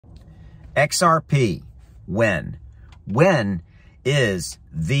XRP, when is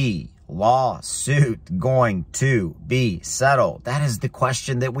the lawsuit going to be settled? That is the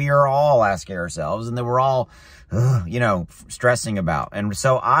question that we are all asking ourselves and that we're all, stressing about. And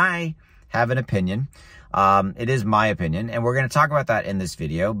so I have an opinion. It is my opinion, and we're going to talk about that in this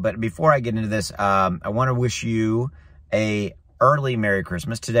video. But before I get into this, I want to wish you a early Merry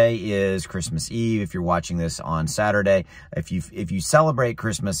Christmas. Today is Christmas Eve. If you're watching this on Saturday, if you celebrate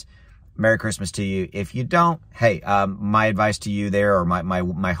Christmas, Merry Christmas to you. If you don't, hey, my advice to you there, or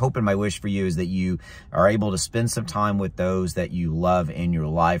my hope and my wish for you, is that you are able to spend some time with those that you love in your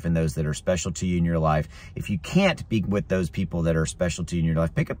life and those that are special to you in your life. If you can't be with those people that are special to you in your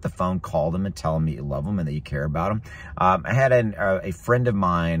life, pick up the phone, call them, and tell them that you love them and that you care about them. I had a friend of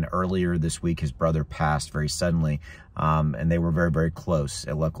mine earlier this week. His brother passed very suddenly. And they were very, very close.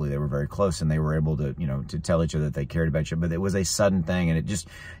 And luckily, they were very close, and they were able to, to tell each other that they cared about each other. But it was a sudden thing, and it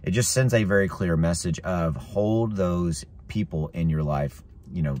just sends a very clear message of hold those people in your life,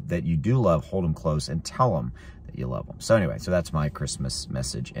 that you do love, hold them close, and tell them that you love them. So anyway, so that's my Christmas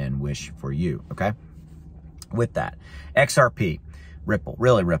message and wish for you. Okay. With that, XRP. Ripple,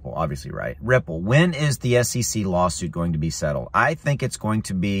 really Ripple, obviously, right? Ripple, when is the SEC lawsuit going to be settled? I think it's going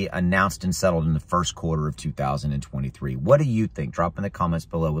to be announced and settled in the first quarter of 2023. What do you think? Drop in the comments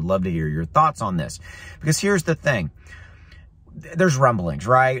below. Would love to hear your thoughts on this. Because here's the thing. There's rumblings,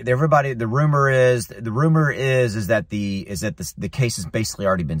 right? Everybody, the rumor is that the case has basically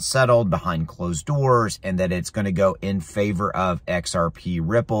already been settled behind closed doors, and that it's going to go in favor of XRP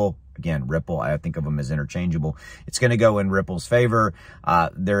Ripple. Again, Ripple, I think of them as interchangeable. It's going to go in Ripple's favor.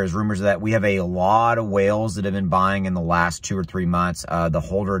 There is rumors of that. We have a lot of whales that have been buying in the last 2 or 3 months. The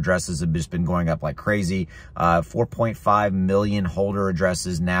holder addresses have just been going up like crazy. 4.5 million holder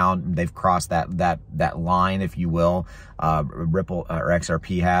addresses now. They've crossed that line, if you will. Ripple or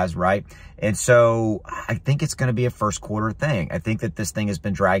XRP has, right? And so I think it's going to be a first quarter thing. I think that this thing has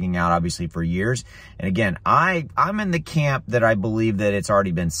been dragging out, obviously, for years. And again, I'm in the camp that I believe that it's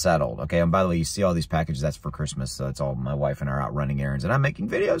already been settled. Okay. And by the way, you see all these packages, that's for Christmas. So it's all my wife and I are out running errands, and I'm making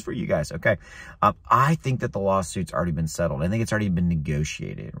videos for you guys. Okay. I think that the lawsuit's already been settled. I think it's already been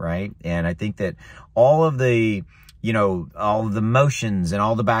negotiated, right? And I think that all of the, all of the motions and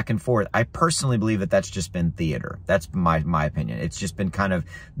all the back and forth, I personally believe that that's just been theater. That's my opinion. It's just been kind of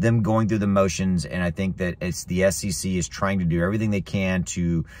them going through the motions. And I think that it's the SEC is trying to do everything they can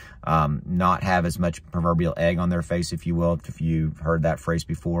to not have as much proverbial egg on their face, if you will, if you've heard that phrase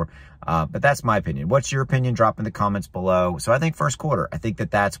before. But that's my opinion. What's your opinion? Drop in the comments below. So I think first quarter, I think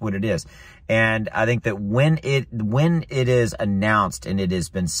that that's what it is. And I think that when it is announced and it has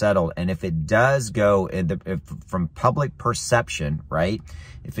been settled, and if it does go from public perception, right?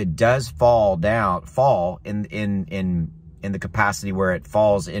 If it does fall in the capacity where it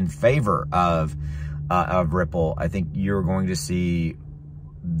falls in favor of Ripple, I think you're going to see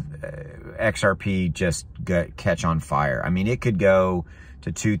XRP just catch on fire. I mean, it could go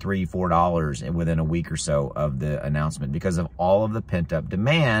to $2, $3, $4 within a week or so of the announcement, because of all of the pent-up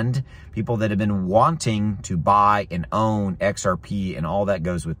demand, people that have been wanting to buy and own XRP, and all that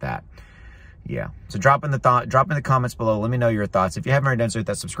goes with that. Yeah. So drop in the comments below. Let me know your thoughts. If you haven't already done so, hit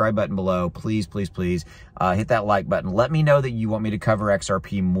that subscribe button below. Please, please, please hit that like button. Let me know that you want me to cover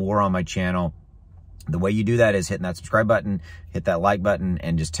XRP more on my channel. The way you do that is hitting that subscribe button, hit that like button,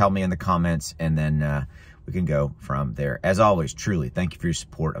 and just tell me in the comments, and then we can go from there. As always, truly, thank you for your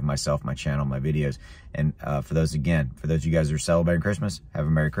support of myself, my channel, my videos. And for those of you guys who are celebrating Christmas, have a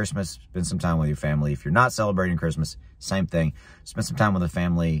Merry Christmas. Spend some time with your family. If you're not celebrating Christmas, same thing. Spend some time with the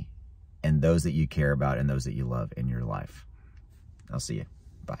family and those that you care about and those that you love in your life. I'll see you.